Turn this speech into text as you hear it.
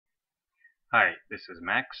Hi, this is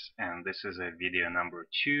Max, and this is a video number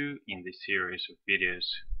 2 in the series of videos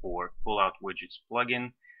for PullOut Widgets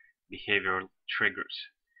plugin behavioral triggers.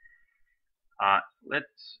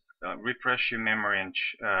 Let's refresh your memory and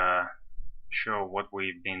show what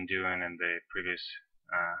we've been doing in the previous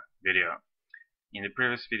video. In the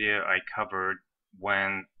previous video, I covered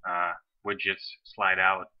when widgets slide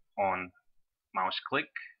out on mouse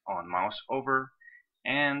click, on mouse over,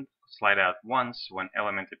 and slide out once when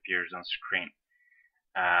element appears on screen.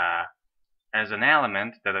 As an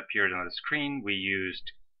element that appeared on the screen, we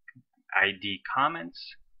used ID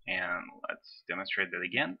comments, and let's demonstrate that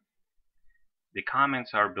again. The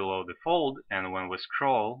comments are below the fold, and when we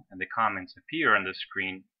scroll and the comments appear on the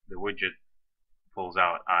screen, the widget pulls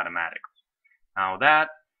out automatically. Now that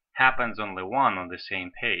happens only once on the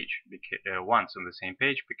same page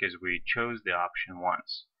because we chose the option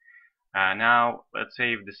once. Now, let's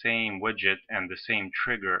say if the same widget and the same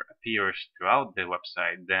trigger appears throughout the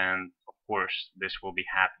website, then of course this will be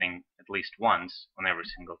happening at least once on every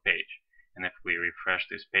single page. And if we refresh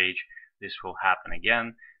this page, this will happen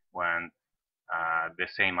again when the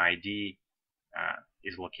same ID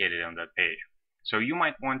is located on that page. So you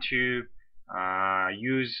might want to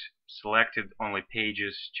use selected only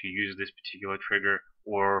pages to use this particular trigger,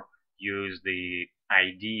 or use the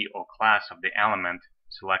ID or class of the element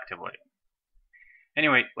selectively.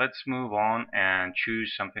 Anyway, let's move on and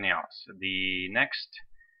choose something else. The next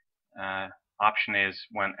option is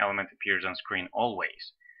when element appears on screen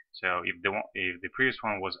always. So if the previous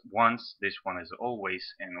one was once, this one is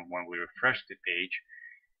always, and when we refresh the page,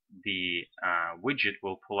 the widget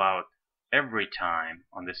will pull out every time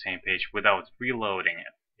on the same page without reloading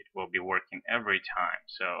it. It will be working every time,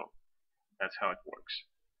 so that's how it works.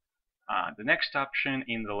 The next option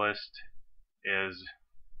in the list is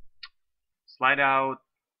slide out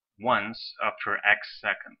once after X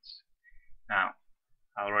seconds. Now,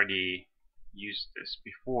 I already used this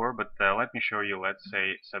before, but let me show you. Let's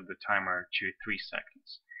say set the timer to 3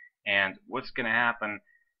 seconds. And what's going to happen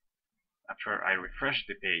after I refresh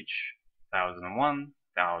the page? 1001,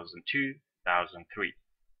 1002, 1003.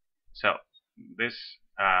 So this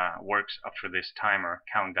works after this timer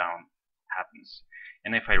countdown happens.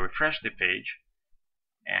 And if I refresh the page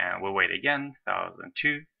and we wait again,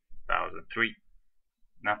 1002, 1003,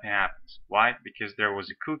 nothing happens. Why? Because there was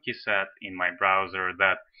a cookie set in my browser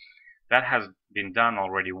that has been done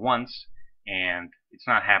already once, and it's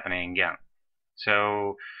not happening again.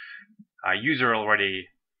 So a user already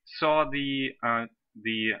saw the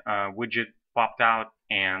widget popped out,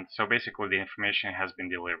 and so basically the information has been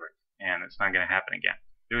delivered, and it's not going to happen again.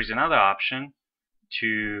 There is another option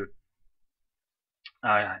to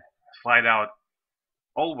slide out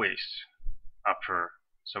always after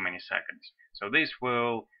so many seconds. So this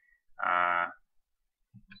will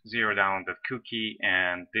zero down the cookie,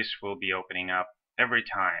 and this will be opening up every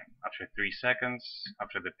time after 3 seconds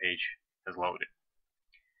after the page has loaded.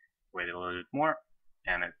 Wait a little bit more,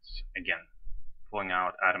 and it's again pulling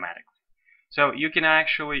out automatically. So you can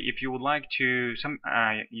actually, if you would like to, some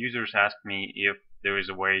users ask me if there is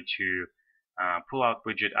a way to pull out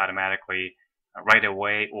widget automatically right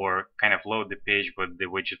away, or kind of load the page but the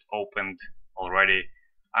widget opened already.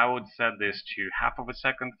 I would set this to half of a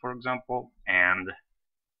second, for example, and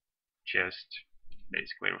just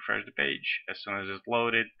basically refresh the page. As soon as it's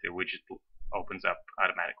loaded, the widget opens up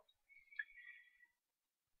automatically.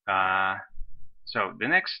 So the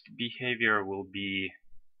next behavior will be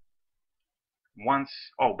once.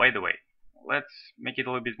 Oh, by the way, let's make it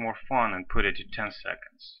a little bit more fun and put it to 10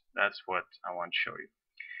 seconds. That's what I want to show you.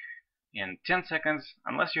 In 10 seconds,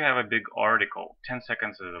 unless you have a big article, 10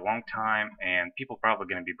 seconds is a long time, and people probably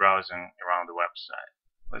going to be browsing around the website.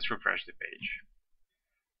 Let's refresh the page.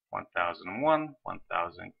 1001,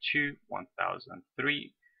 1002,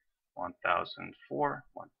 1003, 1004,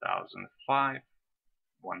 1005,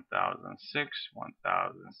 1006,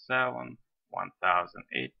 1007,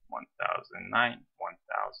 1008, 1009,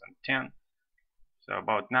 1010. So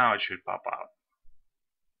about now it should pop out.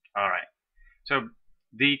 Alright, so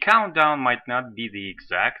the countdown might not be the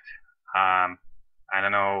exact. I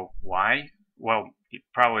don't know why. Well, it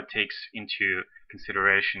probably takes into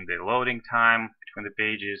consideration the loading time between the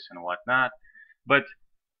pages and whatnot, but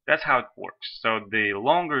that's how it works. So the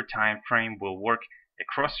longer time frame will work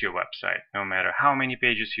across your website, no matter how many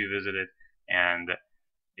pages you visited, and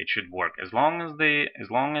it should work as long as the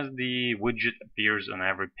widget appears on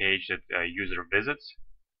every page that a user visits.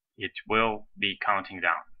 It will be counting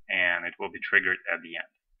down, and it will be triggered at the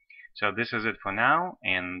end. So this is it for now,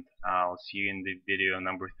 and I'll see you in the video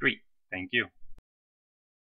number 3. Thank you.